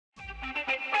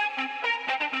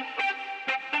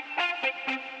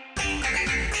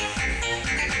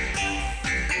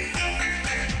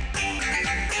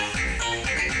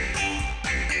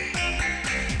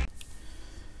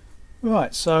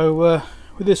Right, so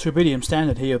with this Rubidium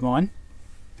standard here of mine,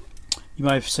 you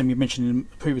may have seen me mention in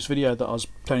a previous video that I was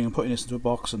planning on putting this into a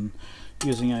box and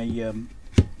using a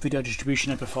video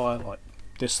distribution amplifier like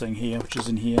this thing here, which is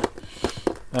in here.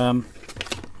 I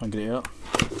can get it out,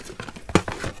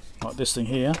 like this thing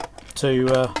here,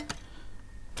 to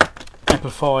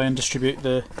amplify and distribute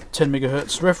the 10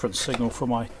 MHz reference signal for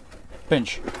my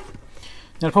bench.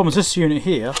 Now the problem is this unit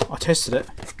here, I tested it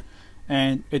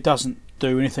and it doesn't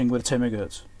do anything with 10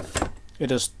 MHz. It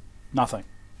does nothing.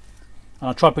 And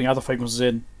I tried putting other frequencies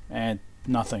in and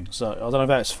nothing. So I don't know if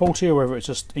that's faulty or whether it's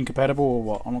just incompatible or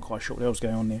what. I'm not quite sure what else is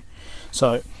going on there.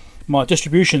 So my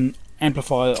distribution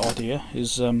amplifier idea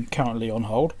is currently on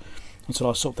hold until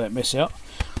I sort that mess out.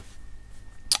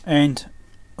 And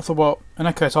I thought, well, in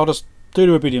that case I'll just do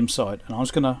the Rubidium side, and I'm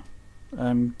just going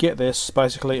to get this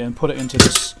basically and put it into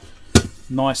this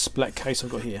nice black case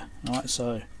I've got here. Alright,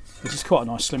 so this is quite a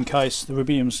nice slim case. The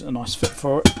Rubidium's a nice fit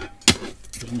for it.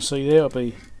 As you can see there, it'll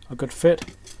be a good fit.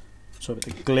 So a bit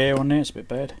of glare on there, it's a bit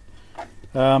bad.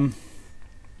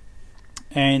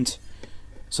 And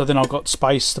so then I've got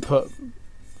space to put,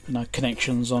 you know,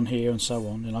 connections on here and so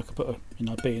on. And I could put a, you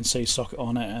know, B and C socket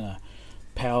on it and a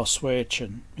power switch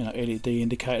and, you know, LED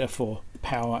indicator for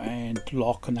power and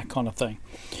lock and that kind of thing.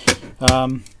 Or,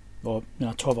 you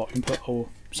know, 12 volt input or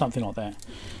something like that.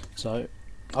 So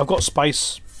I've got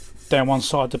space down one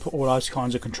side to put all those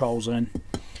kinds of controls in.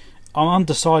 I'm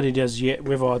undecided as yet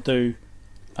whether I do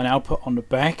an output on the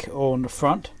back or on the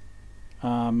front. I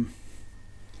don't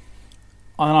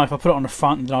know, if I put it on the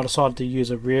front and then I decide to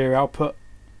use a rear output,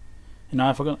 you know,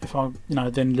 if I you know,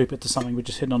 then loop it to something which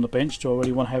is hidden on the bench, do I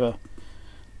really want to have a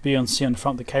B and C on the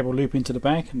front, the cable loop into the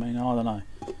back? I mean, I don't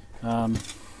know.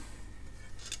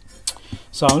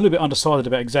 So I'm a little bit undecided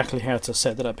about exactly how to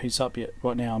set that piece up yet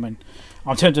right now. I mean,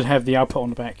 I'm tempted to have the output on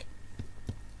the back.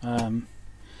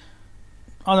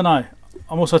 I don't know.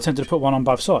 I'm also tempted to put one on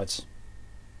both sides.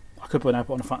 I could put an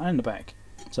output on the front and the back.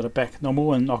 So the back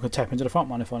normal, and I could tap into the front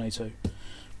one if I need to.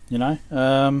 You know,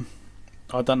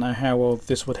 I don't know how well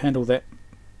this would handle that,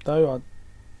 though. I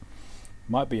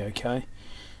might be okay.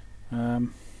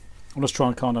 I'm just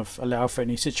trying to kind of allow for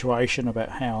any situation about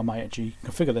how I may actually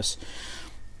configure this.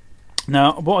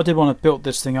 Now, what I did want to build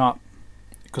this thing up,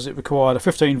 because it required a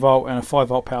 15 volt and a 5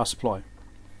 volt power supply.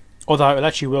 Although it'll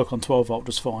actually work on 12 volt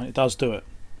just fine. It does do it.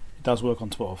 It does work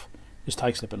on 12. It just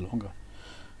takes a little bit longer.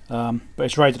 But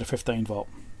it's rated at 15 volt.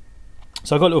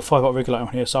 So I've got a little 5 volt regulator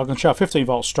on here, so I can shove 15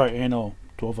 volts straight in, or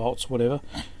 12 volts, whatever.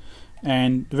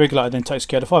 And the regulator then takes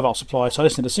care of the 5 volt supply. So I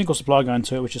just need a single supply going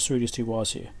to it, which is through these two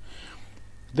wires here.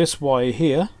 This wire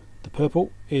here, the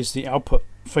purple, is the output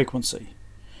frequency.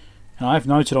 And I've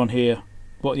noted on here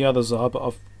what the others are, but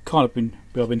I've kind of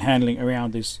been handling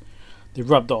around these. They're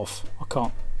rubbed off.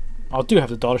 I do have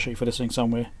the data sheet for this thing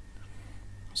somewhere,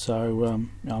 so you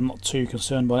know, I'm not too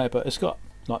concerned by that. But it's got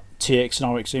like TX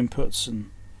and RX inputs and,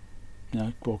 you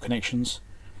know, well, connections,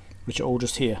 which are all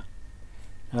just here,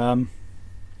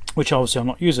 which obviously I'm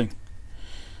not using.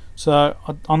 So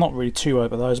I'm not really too worried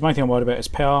about those. The main thing I'm worried about is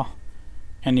power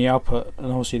and the output, and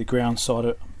obviously the ground side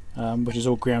of it, which is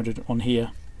all grounded on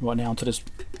here right now onto this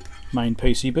main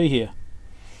PCB here.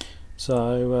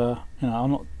 So you know,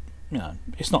 I'm not. You know,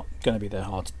 it's not going to be that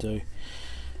hard to do.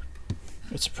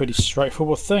 It's a pretty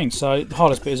straightforward thing. So the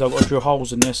hardest bit is I've got to drill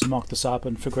holes in this and mark this up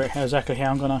and figure out exactly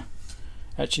how I'm going to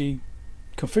actually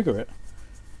configure it.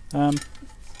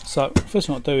 So first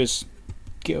thing I'll do is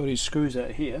get all these screws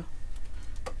out of here.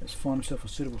 Let's find myself a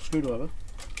suitable screwdriver.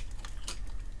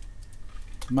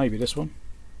 Maybe this one.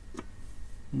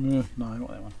 No, not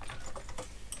that one.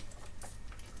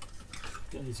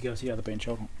 I need to go to the other bench.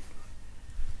 Hold on.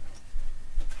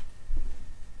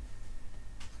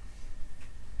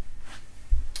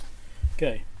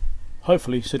 Okay,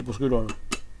 hopefully suitable screwdriver.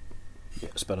 Yeah,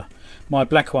 it's better. My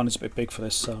black one is a bit big for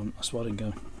this, so that's why I didn't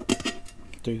go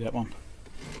do that one.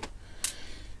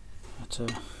 But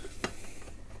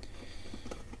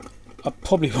I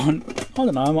probably won't. I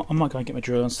don't know. I might go and get my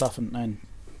drill and stuff and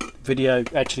video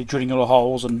actually drilling all the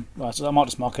holes, and so I might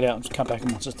just mark it out and just come back,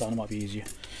 and once it's done, it might be easier.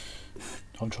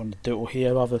 I'm trying to do it all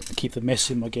here rather than keep the mess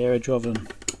in my garage rather than,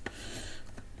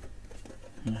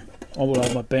 you know, all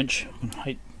over my bench. I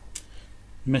hate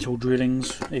metal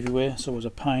drillings everywhere, it's always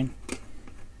a pain.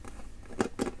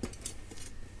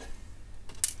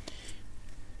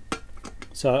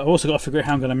 So I've also got to figure out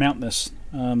how I'm going to mount this.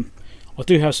 I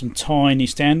do have some tiny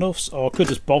standoffs, or I could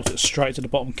just bolt it straight to the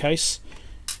bottom case,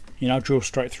 you know, drill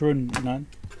straight through, and, you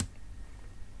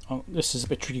know, this is a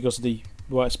bit tricky because of the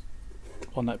way it's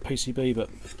on that PCB,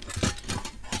 but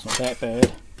it's not that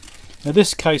bad. Now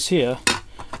this case here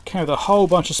came with a whole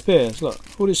bunch of spares. Look,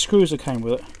 all these screws that came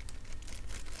with it.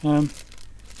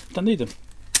 Don't need them.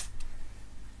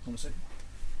 Hold on a second.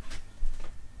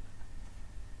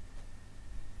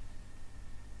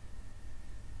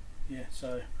 Yeah,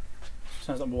 so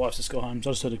sounds like my wife's just got home. So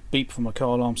I just heard a beep from my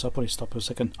car alarm, so I'll probably stop for a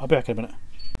second. I'll be back in a minute.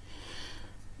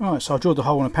 Right, so I drilled the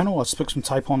hole in the panel. I stuck some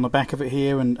tape on the back of it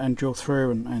here and drilled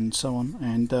through and so on.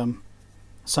 And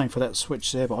same for that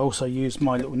switch there, but I also used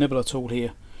my little nibbler tool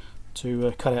here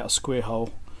to cut out a square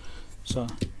hole, so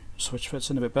the switch fits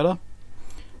in a bit better.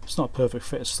 It's not a perfect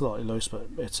fit, it's slightly loose, but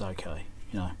it's okay,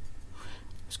 you know.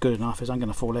 It's good enough, it ain't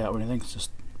going to fall out or anything,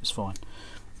 it's fine.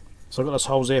 So I've got those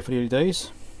holes there for the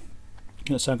LEDs.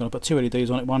 So I'm going to put two LEDs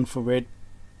on it, one for red,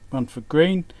 one for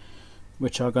green,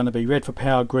 which are going to be red for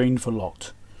power, green for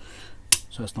locked.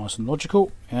 So that's nice and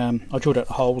logical. I drilled out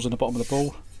the holes in the bottom of the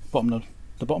ball,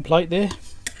 the bottom plate there,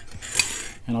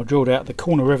 and I drilled out the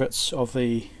corner rivets of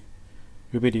the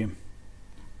rubidium.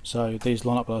 So these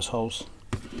line up those holes,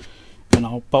 and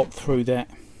I'll bolt through that.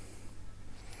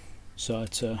 So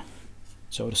it'll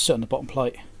just sit on the bottom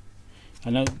plate,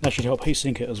 and that should help heat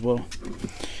sink it as well.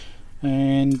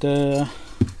 And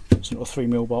sort of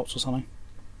 3mm bolts or something.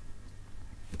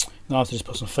 Then I have to just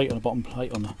put some feet on the bottom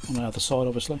plate on the other side,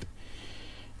 obviously.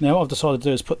 Now what I've decided to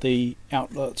do is put the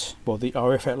outlet, well the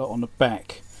RF outlet, on the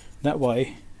back. That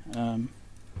way,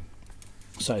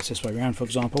 say it's this way around, for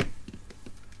example.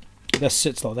 That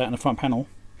sits like that in the front panel.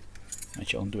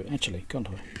 Actually, I'll do it. Actually, can't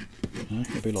I? No,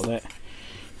 it'll be like that.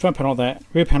 Front panel like that.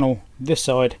 Rear panel this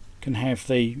side can have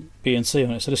the BNC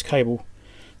on it. So this cable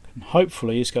can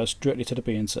hopefully just goes directly to the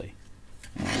BNC.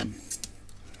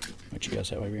 Actually goes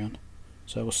that way around.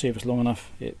 So we'll see if it's long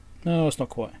enough. No, it's not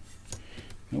quite.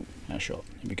 Nope, out of shot.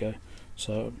 Here we go.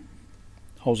 So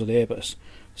holes are there, but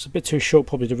it's a bit too short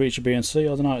probably to reach the BNC.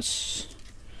 I don't know. It's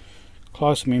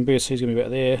close. I mean, BNC is going to be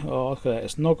about there. Oh, look at that.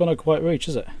 It's not going to quite reach,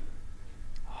 is it?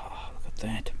 Oh, look at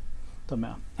that. Doesn't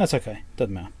matter. That's okay.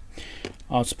 Doesn't matter.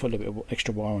 I'll just put a little bit of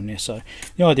extra wire on there. So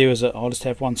the idea is that I'll just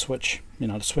have one switch. You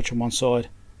know, the switch on one side.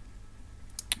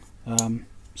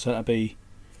 So that'll be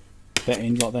that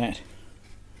end like that.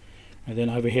 And then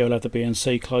over here I'll have the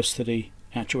BNC close to the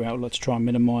actual outlet to try and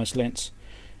minimise lengths,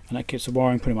 and that keeps the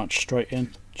wiring pretty much straight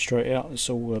in, straight out. It's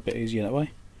all a bit easier that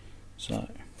way. So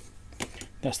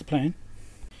that's the plan.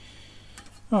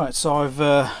 Alright, so I've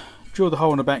drilled the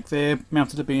hole in the back there,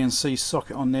 mounted the BNC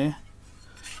socket on there,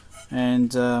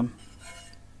 and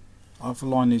I've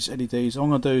aligned these LEDs. All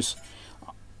I'm going to do is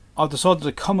I've decided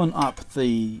to common up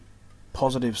the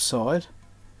positive side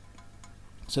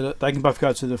so that they can both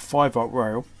go to the 5V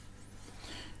rail,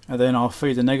 and then I'll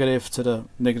feed the negative to the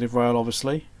negative rail,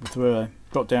 obviously through a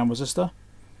drop down resistor,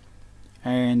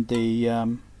 and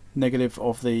the negative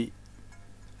of the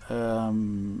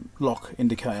lock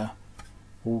indicator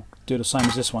will do the same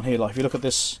as this one here. Like if you look at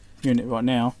this unit right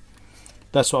now,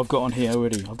 that's what I've got on here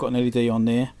already. I've got an LED on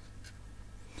there,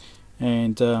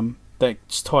 and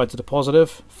that's tied to the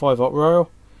positive 5V rail,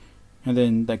 and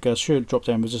then that goes through the drop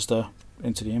down resistor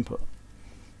into the input.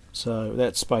 So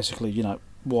that's basically, you know,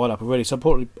 wired up already. So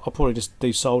I'll probably just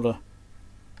desolder.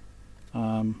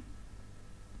 Or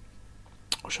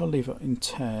shall I leave it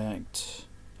intact?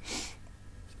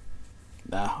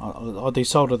 Nah, I'll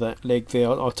desolder that leg there.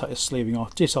 I'll take the sleeving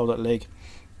off, desolder that leg,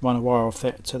 run a wire off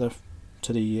that to the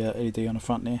LED on the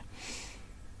front there,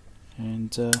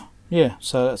 and yeah.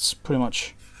 So that's pretty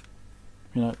much,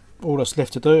 you know, all that's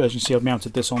left to do. As you can see, I've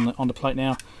mounted this on the plate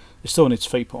now. It still needs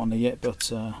feet put on there yet, but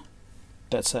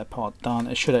that's that part done.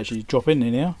 It should actually drop in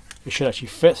there now. It should actually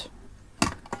fit.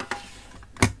 There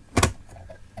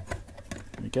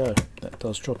we go. That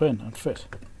does drop in and fit.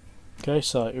 Okay,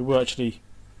 so it will actually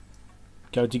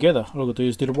go together. All I've got to do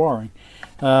is do the wiring.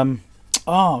 One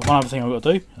other thing I've got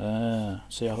to do.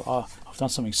 See, I've done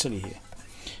something silly here.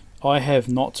 I have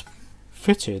not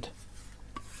fitted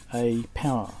a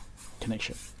power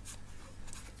connection.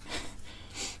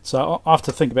 So I have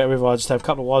to think about whether I just have a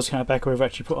couple of wires coming back, or whether I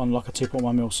actually put on like a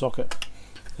 2.1mm socket.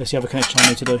 That's the other connection I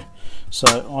need to do.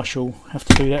 So I shall have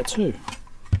to do that too.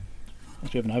 That's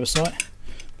a bit of an oversight,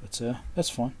 but that's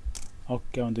fine. I'll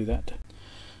go and do that.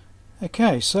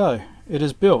 Okay, so it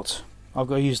is built. I've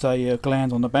got used a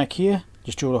gland on the back here.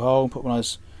 Just drilled a hole and put one of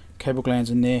those cable glands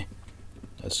in there.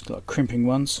 Those like crimping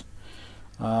ones.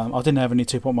 I didn't have any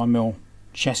 2.1mm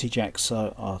chassis jacks,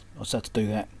 so I just had to do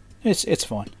that. It's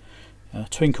fine.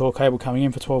 Twin core cable coming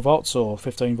in for 12 volts or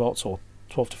 15 volts or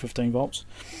 12 to 15 volts.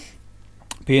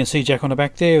 BNC jack on the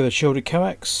back there with a shielded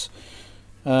coax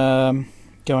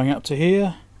going up to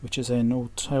here, which is then all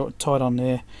tied on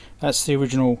there. That's the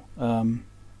original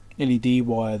LED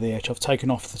wire there, which I've taken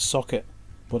off the socket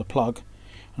or the plug,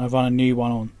 and I've run a new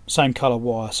one on same colour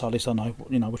wire, so at least I know,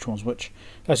 you know, which one's which.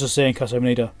 Let's just see in case I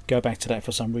need to go back to that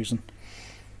for some reason,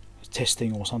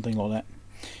 testing or something like that.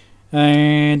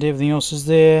 And everything else is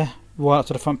there, right up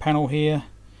to the front panel here.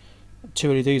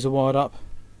 2 LEDs are wired up.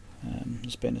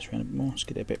 Let's bend this around a bit more, let's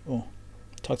get it a bit more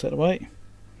tucked out of the way.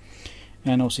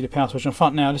 And obviously the power switch on the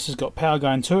front. Now this has got power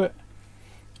going to it.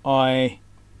 I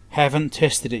haven't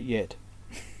tested it yet.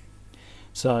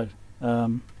 So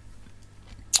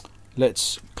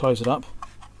let's close it up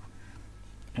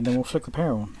and then we'll flick the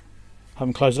power on.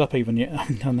 Haven't closed it up even yet, I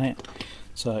haven't done that.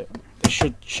 So it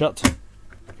should shut.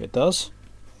 It does.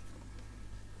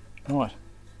 Right.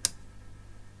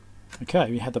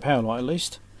 Okay, we had the power light at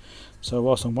least. So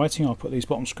whilst I'm waiting, I'll put these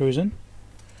bottom screws in,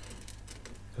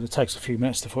 because it takes a few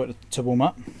minutes for it to warm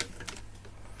up.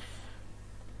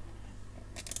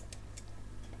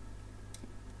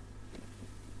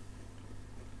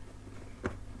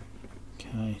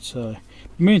 Okay, so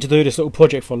I've been meaning to do this little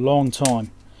project for a long time.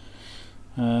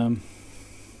 Long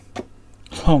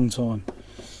time.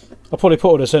 I'll probably put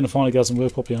all this in and finally doesn't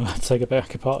work properly. I'll have to take it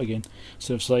back apart again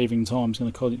instead of saving time. It's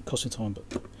going to cost me time,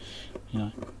 but you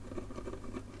know,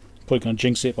 probably going to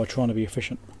jinx it by trying to be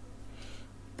efficient.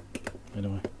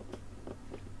 Anyway,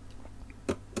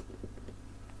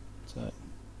 so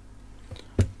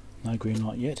no green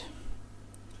light yet.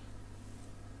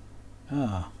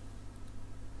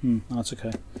 That's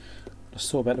okay. Let's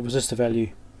talk about the resistor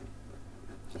value.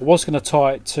 I was going to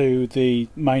tie it to the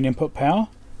main input power,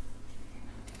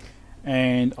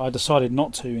 and I decided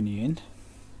not to in the end,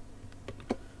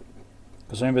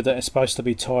 because remember that it's supposed to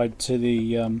be tied to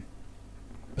the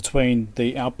between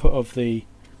the output of the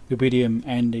rubidium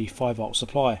and the 5-volt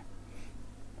supply.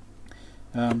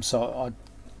 So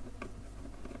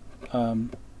I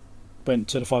went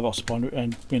to the 5-volt supply,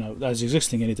 and you know, as the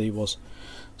existing LED was.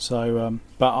 So,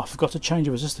 but I forgot to change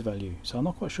the resistor value, so I'm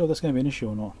not quite sure that's going to be an issue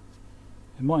or not.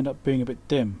 It might end up being a bit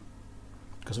dim,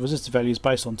 because the resistor value is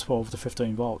based on 12 to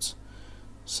 15 volts.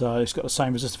 So it's got the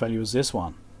same resistor value as this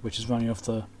one, which is running off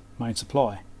the main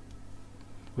supply,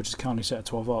 which is currently set at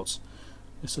 12 volts.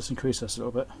 Let's just increase this a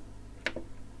little bit.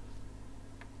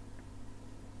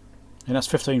 And that's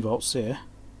 15 volts there.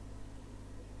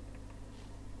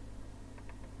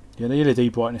 Yeah, the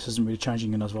LED brightness isn't really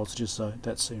changing in those voltages, so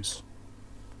that seems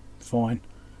fine.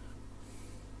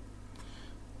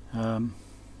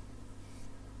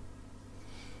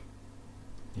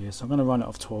 Yeah, so I'm going to run it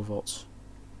off 12 volts.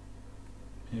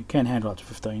 It can handle up to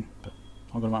 15, but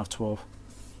I'm going to run off 12.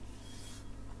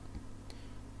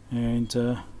 And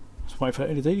let's wait for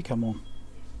that LED to come on.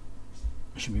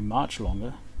 It shouldn't be much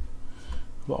longer.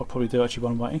 What I'll probably do actually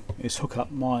while I'm waiting is hook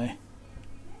up my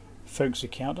Fluke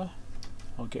counter.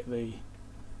 I'll get the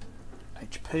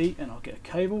HP and I'll get a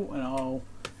cable and I'll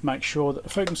make sure that the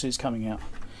frequency is coming out.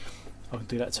 I can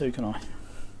do that too, can I?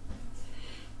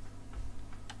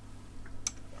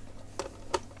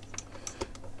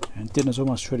 And dinner's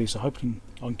almost ready, so hoping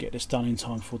I can get this done in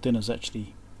time before dinner's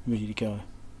actually ready to go.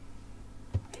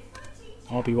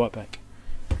 I'll be right back.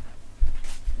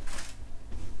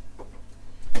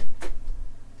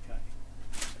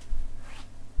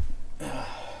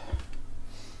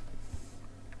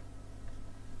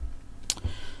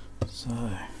 So,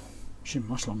 shouldn't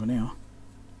be much longer now.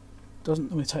 Doesn't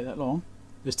really take that long.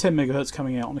 There's 10 MHz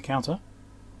coming out on the counter,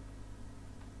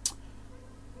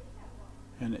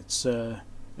 and it's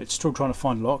still trying to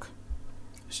find lock.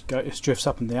 It drifts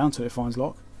up and down until it finds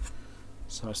lock,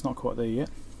 so it's not quite there yet.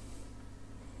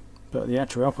 But the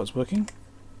actual output's working.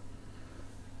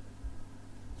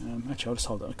 Actually, I'll just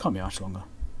hold that. It can't be much longer.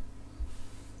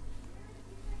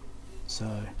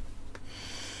 So.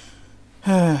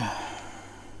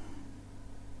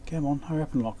 Come on, hurry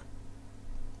up and lock.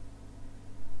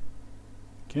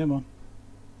 Come on.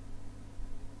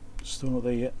 Still not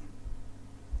there yet.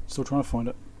 Still trying to find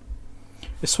it.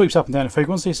 It sweeps up and down in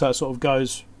frequency, so it sort of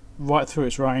goes right through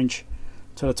its range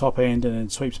to the top end and then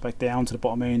sweeps back down to the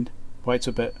bottom end, waits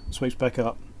a bit, sweeps back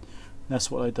up. That's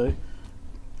what they do.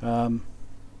 And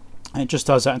it just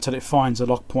does that until it finds a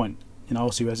lock point, you know,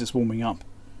 obviously as it's warming up.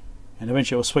 And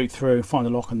eventually it will sweep through, find the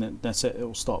lock, and then that's it, it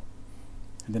will stop.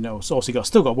 And then it's obviously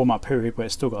still got a warm up period where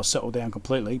it's still got to settle down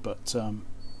completely, but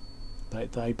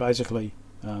they basically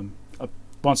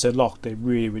once they're locked, they're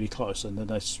really, really close, and then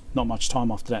there's not much time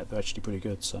after that. They're actually pretty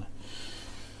good. So,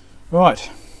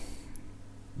 right,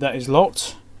 that is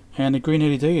locked, and the green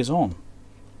LED is on.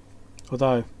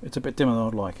 Although it's a bit dimmer than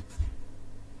I'd like.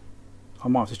 I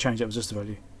might have to change that resistor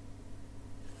value.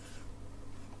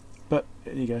 But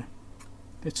there you go.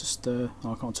 It's just I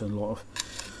can't turn the light off.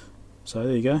 So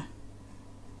there you go.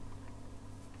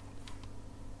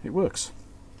 It works.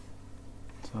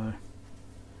 So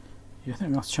Yeah, I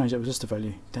think we have to change that resistor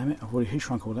value. Damn it, I've already heat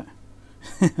shrunk all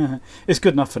that. It's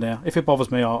good enough for now. If it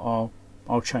bothers me, I'll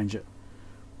change it.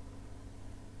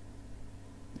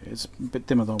 It's a bit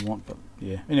dimmer than I want, but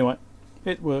yeah. Anyway,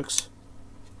 it works.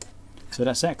 So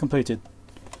that's that completed.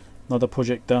 Another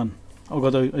project done. All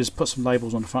I've got to do is put some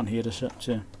labels on the front here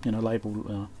to you know,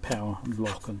 label power and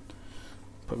lock, and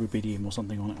put rubidium or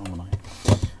something on it. I don't know.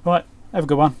 Alright, have a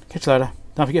good one. Catch you later.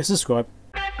 Don't forget to subscribe.